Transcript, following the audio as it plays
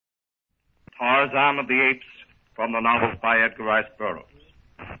Tarzan of the Apes from the novels by Edgar Rice Burroughs,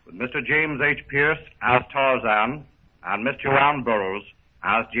 with Mr. James H. Pierce as Tarzan and Miss Joanne Burroughs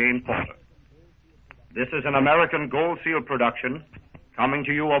as Jane Porter. This is an American Gold Seal production coming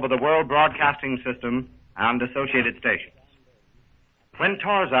to you over the World Broadcasting System and associated stations. When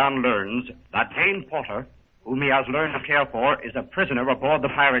Tarzan learns that Jane Porter, whom he has learned to care for, is a prisoner aboard the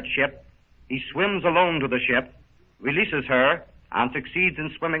pirate ship, he swims alone to the ship, releases her, and succeeds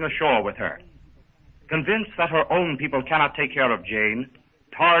in swimming ashore with her. Convinced that her own people cannot take care of Jane,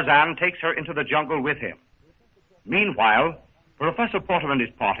 Tarzan takes her into the jungle with him. Meanwhile, Professor Porter and his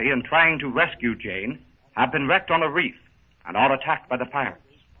party, in trying to rescue Jane, have been wrecked on a reef and are attacked by the pirates.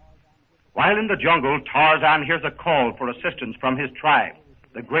 While in the jungle, Tarzan hears a call for assistance from his tribe,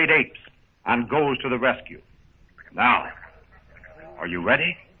 the great apes, and goes to the rescue. Now, are you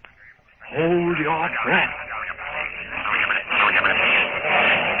ready? Hold your breath.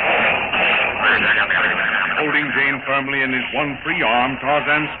 Holding Jane firmly in his one free arm,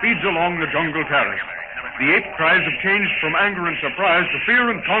 Tarzan speeds along the jungle terrace. The ape cries have changed from anger and surprise to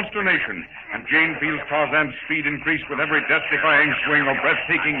fear and consternation, and Jane feels Tarzan's speed increase with every death-defying swing or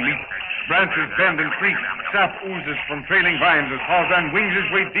breathtaking leap. Branches bend and creak, sap oozes from trailing vines as Tarzan wings his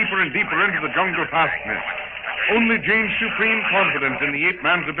way deeper and deeper into the jungle fastness. Only Jane's supreme confidence in the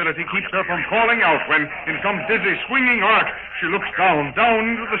ape-man's ability keeps her from calling out when, in some dizzy, swinging arc, she looks down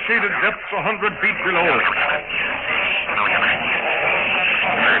into the shaded depths 100 feet below.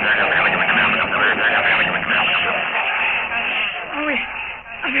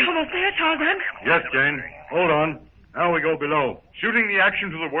 Are we almost there, Tarzan? Yes, Jane. Hold on. Now we go below. Suiting the action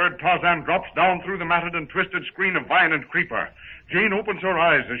to the word, Tarzan drops down through the matted and twisted screen of vine and creeper. Jane opens her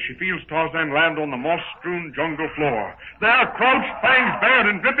eyes as she feels Tarzan land on the moss-strewn jungle floor. There, crouched, fangs bared,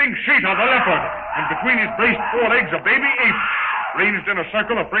 and dripping Sheeta, the leopard, and between his braced forelegs, a baby ape. Ranged in a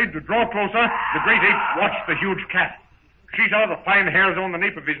circle, afraid to draw closer, the great ape watched the huge cat. Sheeta, the fine hairs on the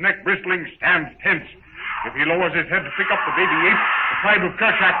nape of his neck bristling, stands tense. If he lowers his head to pick up the baby ape, the tribe of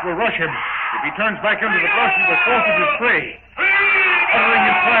Kershak will rush him. If he turns back into the brush, he will forfeit his prey. Uttering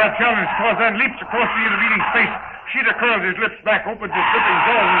his cry of challenge, Tarzan leaps across the intervening space. Sheeta curls his lips back, opens his dripping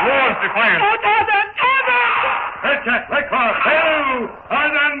jaws, and roars defiance. Oh, Tarzan! Tarzan! Kershak, record, hail!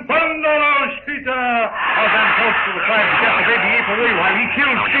 Tarzan, bundle, Sheeta! Tarzan calls to the tribe to get the baby ape away while he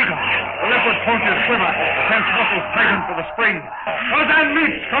kills Sheeta. The leopard punches swimmer. The tense muscles tighten for the spring. Tarzan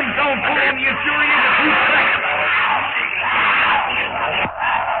leaps, comes down full on the infuriated brute back.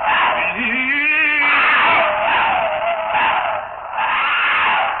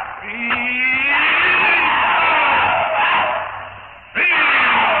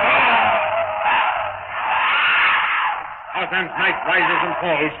 Tarzan's knife rises and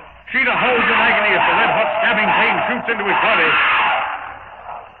falls. Sheeta howls in agony as the red-hot stabbing pain shoots into his body.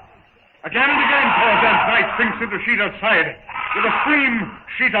 Again and again, Tarzan's knife sinks into Sheeta's side. With a scream,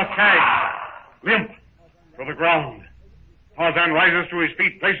 Sheeta sags, limp, to the ground. Tarzan rises to his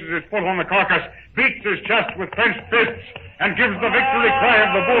feet, places his foot on the carcass, beats his chest with clenched fists, and gives the victory cry of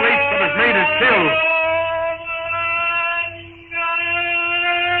the bull ape that has made his kill.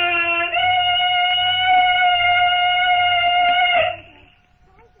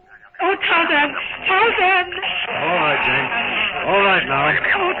 Oh, Tarzan! Tarzan! All right, Jane. All right now.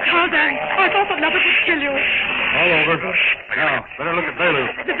 Oh, Tarzan! I thought the leopard would kill you. All over. Now, better look at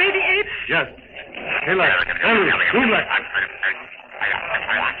Belu. The baby ape? Yes. Hilak. Belu. Hulak.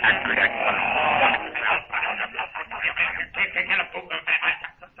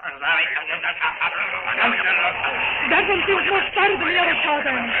 That one seems more excited than the other,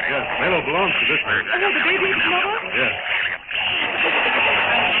 Tarzan. Yes, Belu belongs to this one. Oh, the baby ape's mother? Yes.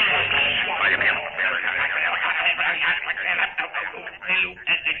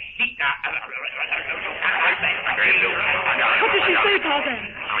 What did she say, Tarzan?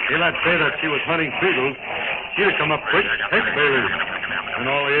 Hilak said that she was hunting beagles. She'd have come up quick, take Belu. And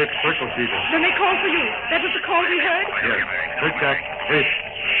all the apes circle Sheeta. Then they called for you. That was the call we heard? Yes. Tic-tac, apes.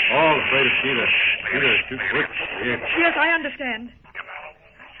 All afraid of Sheeta. Sheeta is too quick for the apes. Yes, I understand.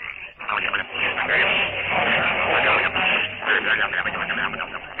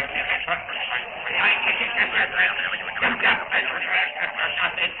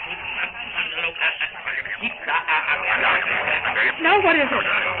 Now what is it?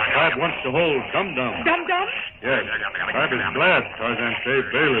 Tribe wants to hold Dum-Dum. Dum-Dum? Yes. Tribe is glad Tarzan saved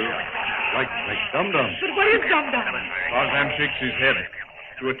Belu. Like to make Dum-Dum. But what is Dum-Dum? Tarzan shakes his head.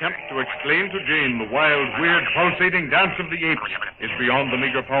 To attempt to explain to Jane the wild, weird, pulsating dance of the apes is beyond the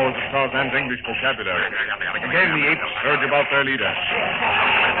meager powers of Tarzan's English vocabulary. Again, the apes urge about their leader.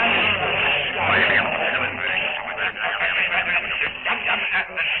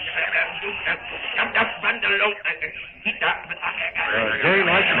 They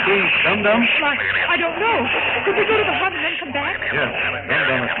like being dum-dum? I don't know. Could we go to the hut and then come back? Yes,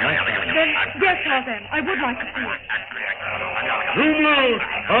 dum-dum is nice. Then, yes, Tarzan, I would like to see it. Zulu,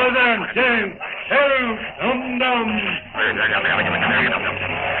 Tarzan, James, Harold, dum-dum.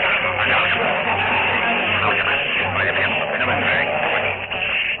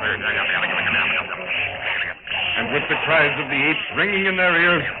 And with the cries of the apes ringing in their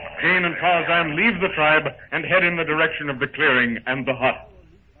ears, Jane and Tarzan leave the tribe and head in the direction of the clearing and the hut.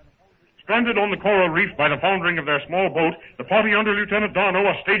 Stranded on the coral reef by the foundering of their small boat, the party under Lieutenant Darno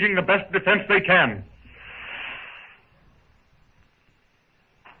are staging the best defense they can.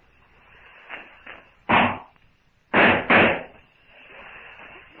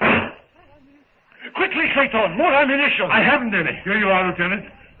 Quickly, Clayton, more ammunition. I haven't any. Here you are, Lieutenant.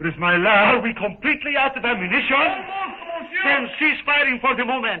 It is my lad. Are we completely out of ammunition? Then cease firing for the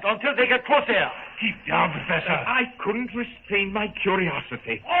moment until they get closer. Keep down, Professor. I couldn't restrain my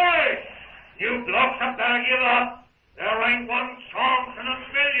curiosity. Oi! You blokes up there, give up. There ain't one chance in a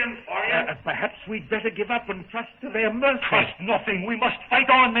million for you. Perhaps we'd better give up and trust to their mercy. Trust nothing. We must fight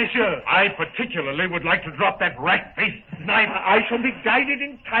on, monsieur. I particularly would like to drop that rat-faced knife. I shall be guided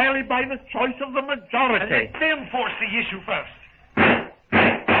entirely by the choice of the majority. Let them force the issue first.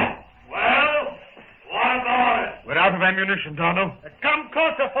 Well, what about it? We're out of ammunition, Darno. Come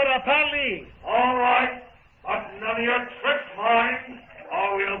closer for a parley. All right, but none of your tricks, mind,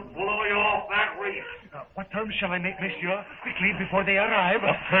 or we'll blow you off that reef. What terms shall I make, monsieur? Quickly, before they arrive.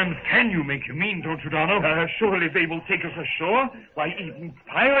 What terms can you make? You mean, don't you, Darno? Surely they will take us ashore. Why, even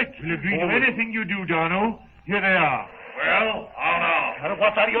pirates will agree to anything you do, Darno. Here they are. Well, how now?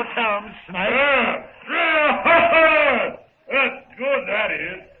 What are your terms, Snipe? That's good, that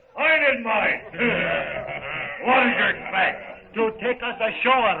is. I didn't mind. What did you expect? To take us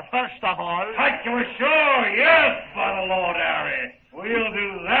ashore, first of all. Take you ashore, yes, by the Lord Harry. We'll do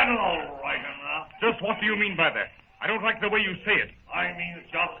that all right enough. Just what do you mean by that? I don't like the way you say it. I mean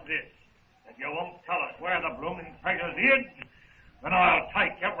just this. If you won't tell us where the blooming treasure's hid, then I'll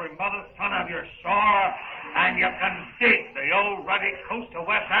take every mother's son of your shore, and you can dig the old ruddy coast of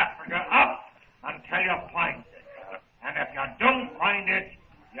West Africa up until you find it. And if you don't find it,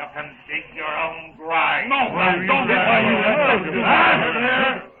 you can dig your own grave. No, don't get by you.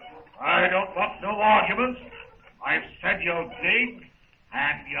 I don't want no arguments. I've said you'll dig,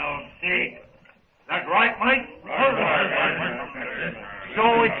 and you'll dig. That right, mate?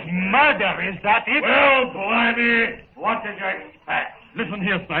 So it's murder, is that it? Well, blimey, what did you expect? Listen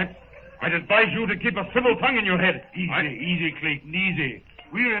here, Snipes. I'd advise you to keep a civil tongue in your head. Easy, Clayton, easy.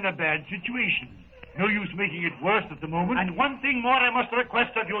 We're in a bad situation. No use making it worse at the moment. And one thing more I must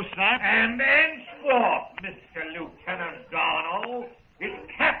request of you, Snap. And henceforth, Mr. Lieutenant Darno,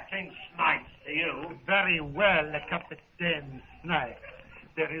 it's Captain Snipes to you. Very well, Captain Snipe.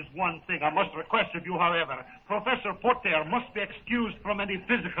 There is one thing I must request of you, however. Professor Potter must be excused from any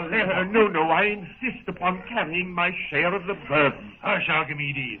physical labor. No, I insist upon carrying my share of the burden. Hush,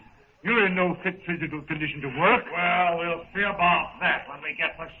 Archimedes. You're in no fit physical condition to work. Well, we'll see about that when we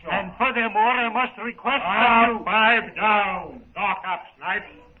get to shore. And furthermore, I must request that you... pipe down. Dock up, Snipes.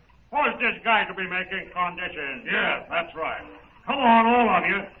 Who's this guy to be making conditions? Yes, that's right. Come on, all of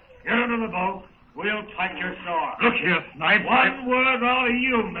you. Get into the boat. We'll take your shore. Look here, Snipes. One word out of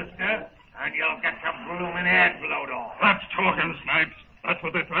you, mister, and you'll get your blooming head blowed off. That's talking, Snipes. That's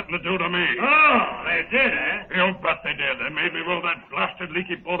what they threatened to do to me. Oh, they did, eh? You bet they did. They made me row that blasted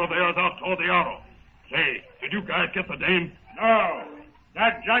leaky boat of theirs out toward the Arrow. Say, did you guys get the dame? No.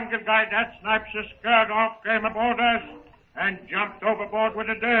 That jungle guy, that Snipes is scared off, came aboard us and jumped overboard with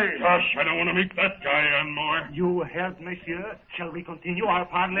the dame. Gosh, I don't want to meet that guy anymore. You heard, monsieur. Shall we continue our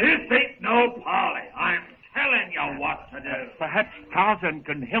parley? This ain't no parley. I'm telling you what to do. Perhaps Tarzan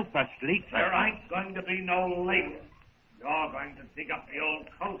can help us later. There ain't going to be no later. You're going to dig up the old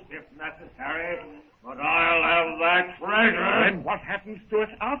coast if necessary, but I'll have that treasure. Then what happens to us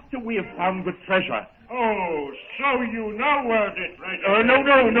after we have found the treasure? Oh, so you know where the treasure is. No,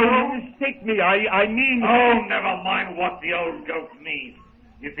 you mistake me. I mean... Oh, never mind what the old goat means.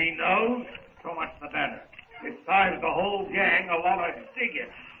 If he knows, so much the better. It saves the whole gang a lot of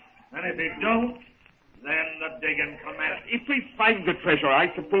digging. And if he don't, then the digging commences. If we find the treasure,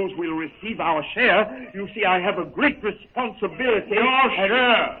 I suppose we'll receive our share. You see, I have a great responsibility. Your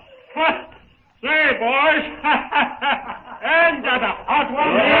share? Say, boys. And the hot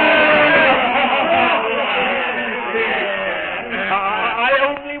one. I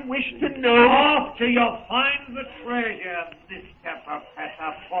only wish to know. After you find the treasure, Mr.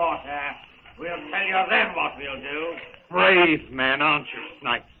 Professor Porter, we'll tell you then what we'll do. Brave man, aren't you,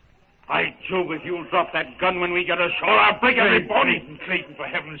 Snipes? By Jove, if you'll drop that gun when we get ashore, I'll break every bone. Clayton, for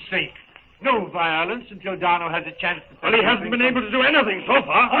heaven's sake. No violence until Darno has a chance to... Well, he hasn't been able to do anything so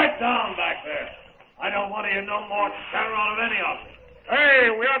far. Pipe down back there. I don't want to hear no more chatter out of any of you.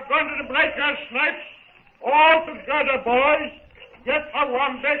 Hey, we are going to break our snipes. All together, boys. Get her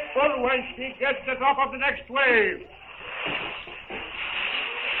one big full when she gets the top of the next wave.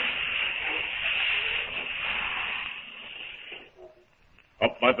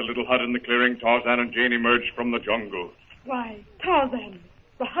 Up by the little hut in the clearing, Tarzan and Jane emerged from the jungle. Why, Tarzan,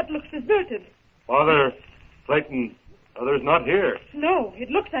 the hut looks deserted. Father, Clayton, others not here. No, it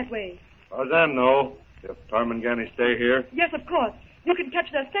looks that way. Tarzan, no. If Tarmangani stay here. Yes, of course. You can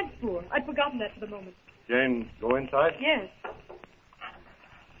catch their scent spoor. I'd forgotten that for the moment. Jane, go inside? Yes.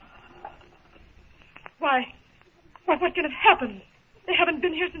 Why, what can have happened? They haven't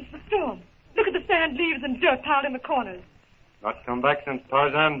been here since the storm. Look at the sand, leaves, and dirt piled in the corners. Not come back since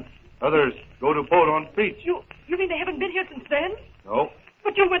Tarzan. Others go to boat on beach. You mean they haven't been here since then? No.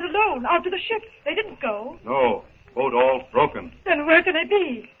 But you went alone, out to the ship. They didn't go. No. Boat all broken. Then where can they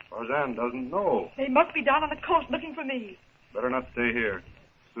be? Tarzan doesn't know. They must be down on the coast looking for me. Better not stay here.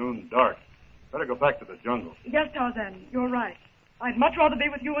 Soon dark. Better go back to the jungle. Yes, Tarzan, you're right. I'd much rather be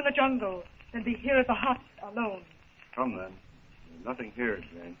with you in the jungle than be here at the hut alone. Come then. There's nothing here,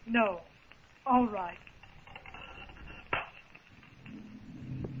 Jane. No. All right.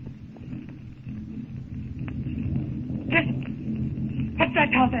 Listen. What's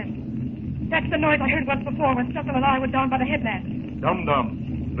that, Tarzan? That's the noise I heard once before when Cecil and I were down by the headland.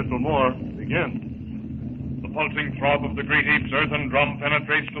 Dum-dum. Little more. Begin. The pulsing throb of the great ape's earthen drum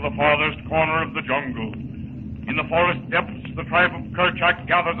penetrates to the farthest corner of the jungle. In the forest depths, the tribe of Kerchak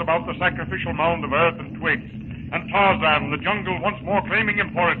gathers about the sacrificial mound of earth and twigs. And Tarzan, the jungle once more claiming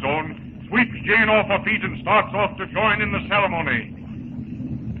him for its own, sweeps Jane off her feet and starts off to join in the ceremony.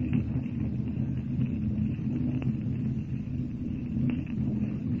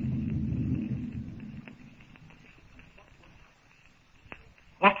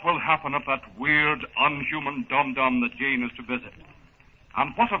 What will happen at that weird, unhuman dum-dum that Jane is to visit?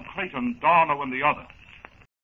 And what of Clayton, Darno, and the others?